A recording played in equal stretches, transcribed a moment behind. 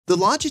The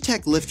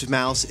Logitech Lift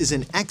Mouse is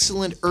an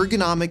excellent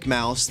ergonomic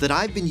mouse that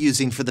I've been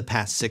using for the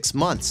past 6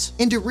 months.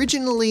 And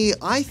originally,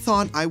 I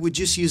thought I would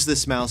just use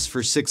this mouse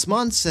for 6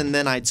 months and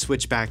then I'd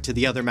switch back to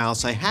the other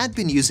mouse I had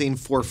been using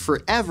for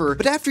forever.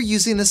 But after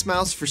using this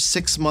mouse for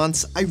 6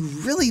 months, I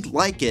really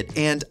like it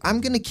and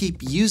I'm gonna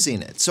keep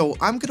using it. So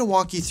I'm gonna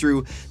walk you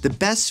through the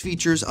best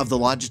features of the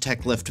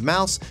Logitech Lift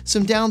Mouse,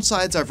 some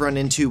downsides I've run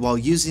into while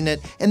using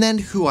it, and then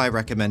who I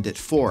recommend it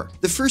for.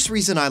 The first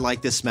reason I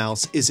like this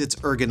mouse is its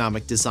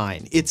ergonomic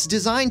design. It's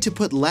designed to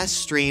put less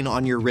strain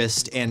on your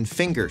wrist and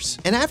fingers.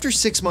 And after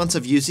 6 months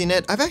of using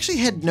it, I've actually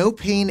had no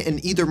pain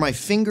in either my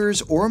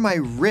fingers or my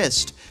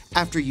wrist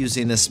after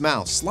using this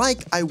mouse,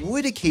 like I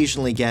would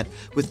occasionally get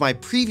with my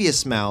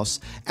previous mouse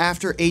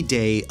after a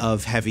day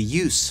of heavy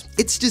use.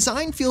 Its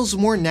design feels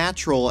more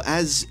natural,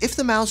 as if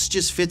the mouse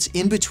just fits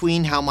in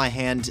between how my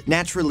hand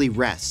naturally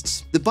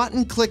rests. The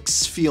button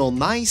clicks feel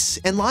nice,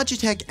 and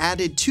Logitech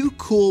added 2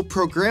 cool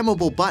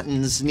programmable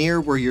buttons near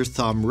where your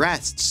thumb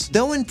rests.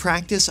 Though in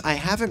practice, I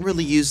haven't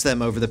really used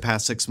them over the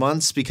past 6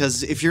 months,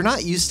 because if you're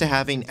not used to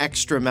having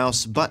extra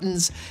mouse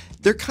buttons,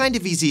 they're kind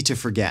of easy to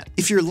forget.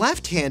 If you're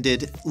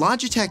left-handed,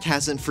 Logitech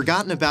hasn't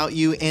forgotten about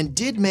you and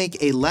did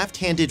make a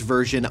left-handed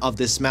version of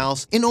this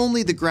mouse in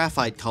only the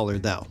graphite color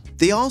though.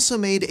 They also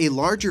made a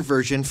larger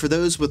version for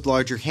those with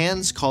larger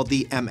hands called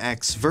the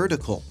MX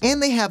Vertical.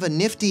 And they have a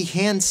nifty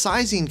hand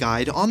sizing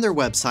guide on their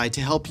website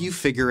to help you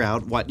figure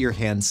out what your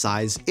hand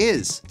size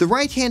is. The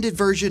right-handed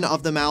version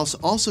of the mouse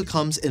also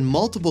comes in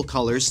multiple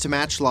colors to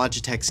match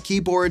Logitech's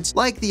keyboards,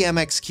 like the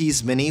MX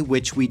Keys Mini,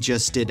 which we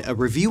just did a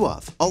review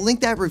of. I'll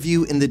link that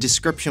review in the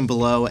description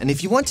below, and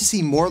if you want to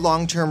see more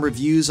long-term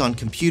reviews on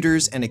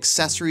computers and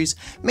accessories,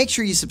 make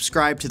sure you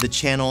subscribe to the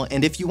channel,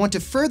 and if you want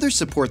to further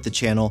support the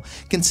channel,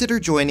 consider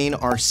joining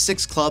our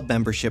 6 Club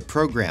membership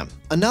program.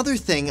 Another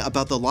thing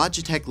about the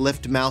Logitech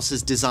Lift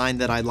Mouse's design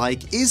that I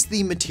like is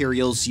the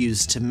materials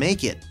used to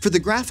make it. For the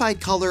graphite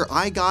color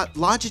I got,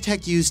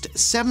 Logitech used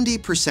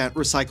 70%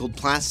 recycled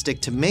plastic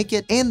to make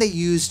it, and they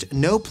used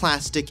no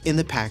plastic in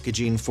the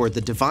packaging for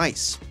the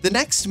device. The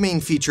next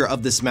main feature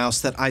of this mouse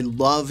that I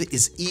love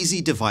is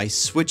easy device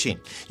switching.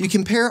 You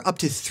can pair up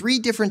to 3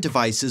 different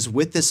devices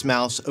with this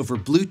mouse over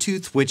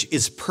Bluetooth, which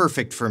is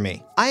perfect for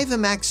me. I have a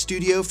Mac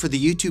Studio for the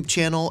YouTube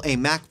channel, a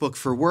MacBook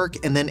for work,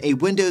 and then a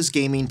Windows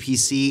gaming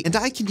PC, and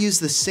I can use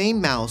the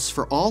same mouse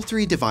for all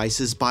 3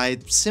 devices by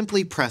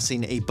simply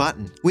pressing a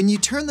button. When you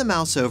turn the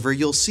mouse over,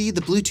 you'll see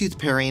the Bluetooth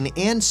pairing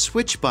and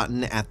switch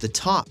button at the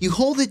top. You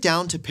hold it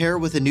down to pair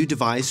with a new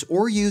device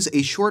or use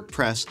a short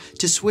press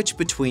to switch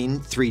between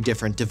 3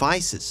 different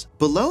devices.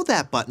 Below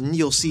that button,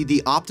 you'll see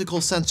the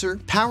optical sensor,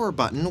 power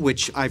button,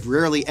 which I've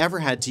rarely ever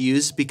had to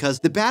use because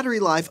the battery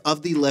life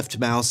of the Lift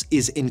mouse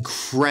is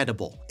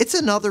incredible. It's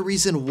another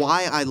reason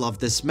why I love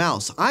this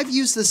mouse. I've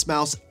used this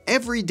mouse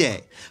every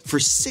day for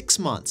 6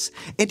 months,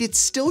 and it's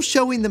still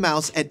showing the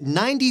mouse at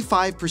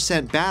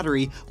 95%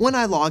 battery when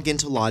I log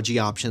into Logi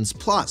Options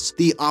Plus,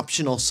 the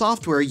optional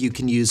software you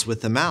can use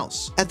with the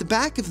mouse. At the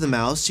back of the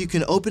mouse, you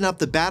can open up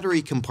the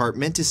battery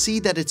compartment to see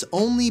that it's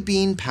only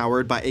being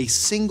powered by a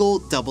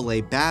single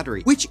AA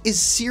battery, which is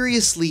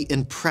seriously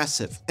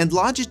impressive. And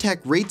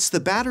Logitech rates the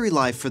battery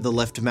life for the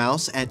Lift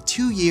mouse at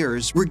 2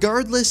 years,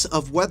 regardless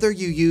of whether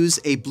you use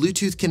a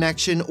Bluetooth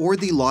connection or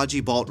the Logi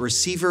Bolt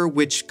receiver,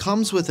 which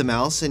comes with the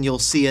mouse, and you'll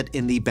see it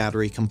in the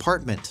battery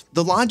compartment.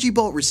 The Logi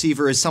Bolt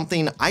receiver is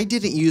something I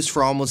didn't use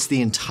for almost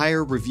the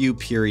entire review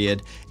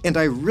period, and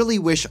I really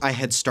wish I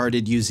had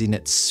started using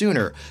it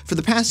sooner. For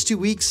the past 2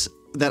 weeks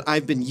that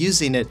I've been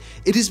using it,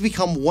 it has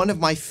become one of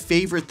my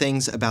favorite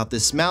things about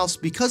this mouse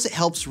because it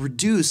helps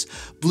reduce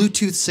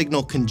Bluetooth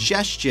signal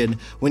congestion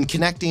when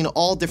connecting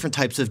all different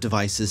types of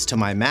devices to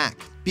my Mac.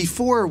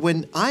 Before,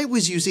 when I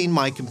was using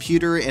my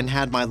computer and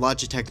had my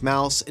Logitech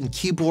mouse and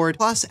keyboard,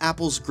 plus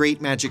Apple's Great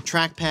Magic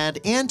Trackpad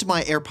and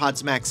my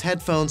AirPods Max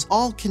headphones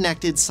all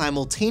connected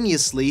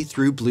simultaneously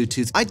through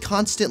Bluetooth, I'd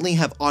constantly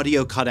have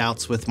audio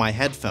cutouts with my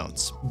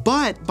headphones.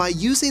 But by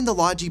using the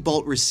Logi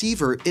Bolt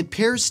receiver, it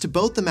pairs to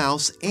both the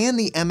mouse and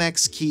the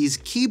MX Keys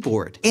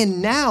keyboard.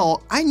 And now,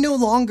 I no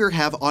longer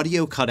have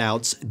audio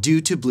cutouts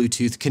due to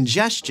Bluetooth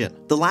congestion.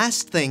 The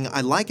last thing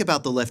I like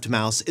about the Lift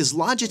mouse is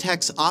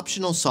Logitech's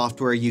optional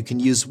software you can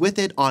use with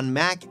it on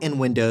Mac and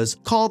Windows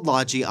called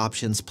Logi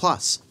Options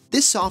Plus.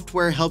 This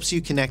software helps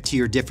you connect to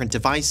your different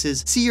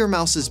devices, see your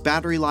mouse's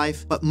battery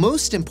life, but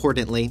most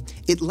importantly,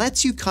 it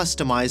lets you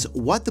customize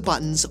what the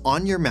buttons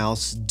on your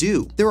mouse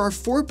do. There are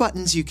 4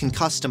 buttons you can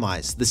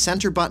customize: the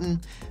center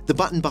button, the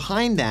button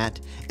behind that,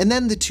 and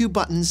then the 2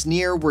 buttons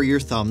near where your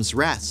thumbs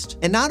rest.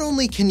 And not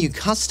only can you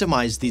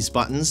customize these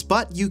buttons,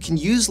 but you can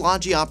use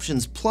Logi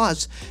Options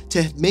Plus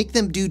to make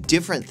them do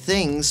different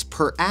things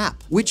per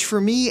app, which for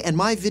me and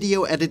my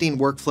video editing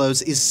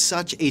workflows is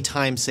such a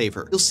time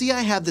saver. You'll see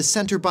I have the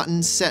center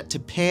button set set to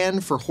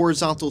pan for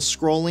horizontal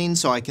scrolling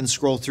so I can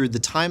scroll through the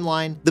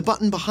timeline. The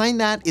button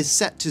behind that is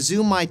set to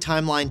zoom my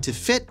timeline to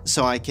fit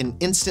so I can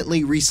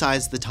instantly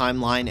resize the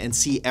timeline and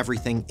see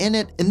everything in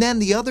it. And then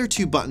the other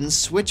two buttons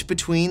switch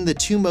between the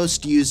two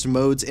most used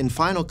modes in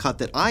Final Cut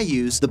that I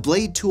use, the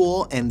blade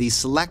tool and the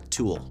select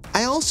tool.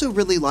 I also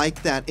really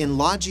like that in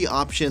Logi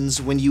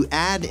Options, when you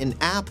add an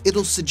app,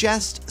 it'll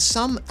suggest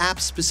some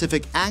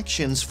app-specific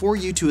actions for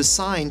you to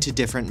assign to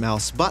different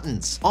mouse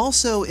buttons.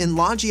 Also, in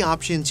Logi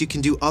Options, you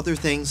can do other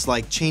things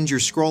like change your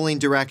scrolling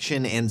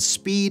direction and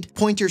speed,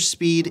 pointer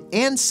speed,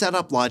 and set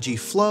up Logi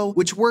Flow,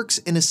 which works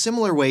in a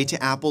similar way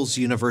to Apple's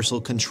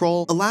Universal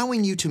Control,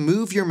 allowing you to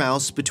move your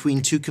mouse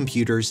between two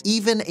computers,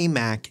 even a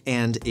Mac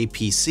and a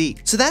PC.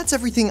 So that's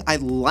everything I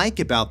like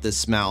about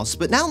this mouse,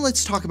 but now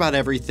let's talk about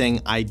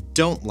everything I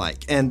don't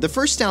like. And the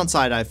first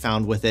downside I've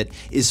found with it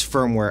is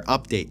firmware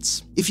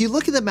updates. If you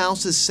look at the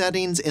mouse's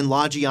settings in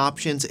Logi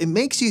Options, it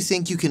makes you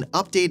think you can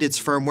update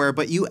its firmware,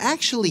 but you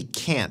actually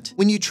can't.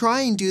 When you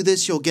try and do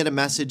this, you'll get a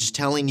message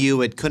telling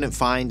you it couldn't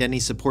find any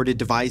supported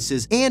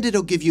devices, and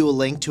it'll give you a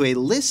link to a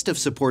list of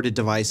supported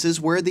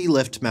devices where the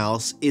Lift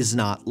Mouse is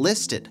not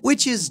listed,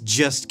 which is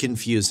just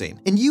confusing.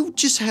 And you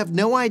just have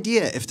no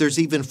idea if there's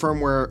even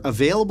firmware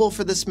available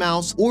for this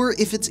mouse, or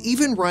if it's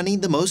even running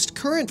the most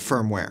current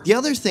firmware. The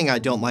other thing I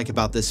don't like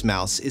about this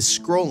mouse is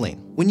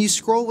scrolling. When you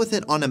scroll with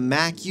it on a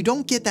Mac, you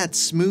don't get that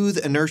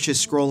smooth inertia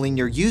scrolling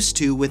you're used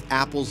to with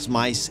Apple's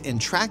mice and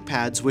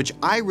trackpads, which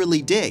I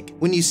really dig.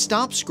 When you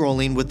stop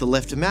scrolling with the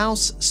Lift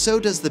Mouse, so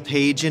does the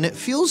page, and it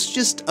feels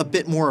just a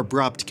bit more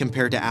abrupt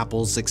compared to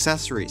Apple's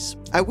accessories.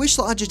 I wish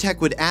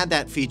Logitech would add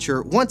that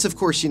feature once, of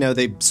course,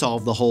 they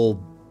solve the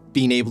whole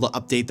being able to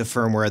update the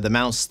firmware of the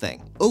mouse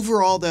thing.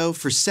 Overall though,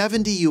 for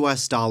 $70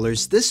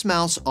 US, this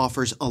mouse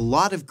offers a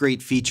lot of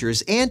great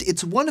features, and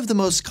it's one of the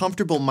most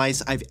comfortable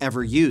mice I've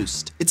ever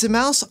used. It's a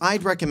mouse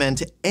I'd recommend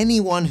to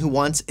anyone who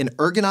wants an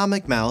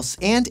ergonomic mouse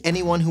and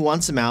anyone who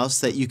wants a mouse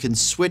that you can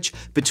switch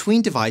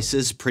between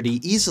devices pretty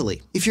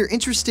easily. If you're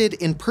interested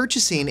in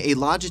purchasing a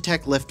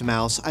Logitech Lift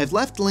Mouse, I've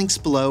left links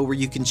below where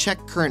you can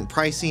check current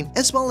pricing,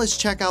 as well as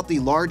check out the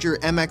larger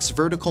MX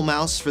vertical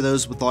mouse for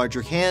those with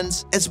larger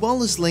hands, as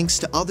well as links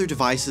to other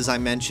devices I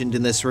mentioned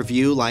in this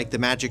review like the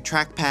Magic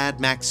Trackpad,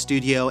 Mac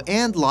Studio,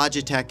 and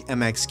Logitech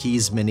MX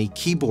Keys Mini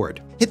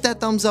Keyboard. Hit that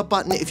thumbs up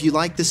button if you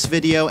like this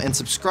video and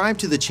subscribe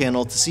to the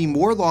channel to see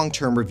more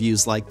long-term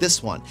reviews like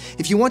this one.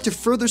 If you want to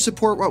further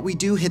support what we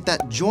do, hit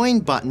that join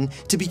button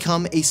to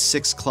become a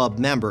 6 Club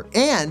member.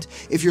 And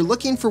if you're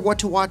looking for what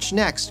to watch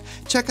next,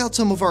 check out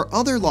some of our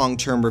other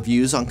long-term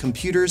reviews on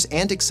computers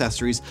and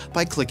accessories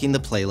by clicking the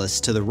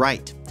playlist to the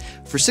right.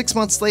 For 6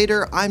 months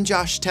later, I'm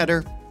Josh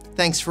Tedder.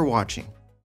 Thanks for watching.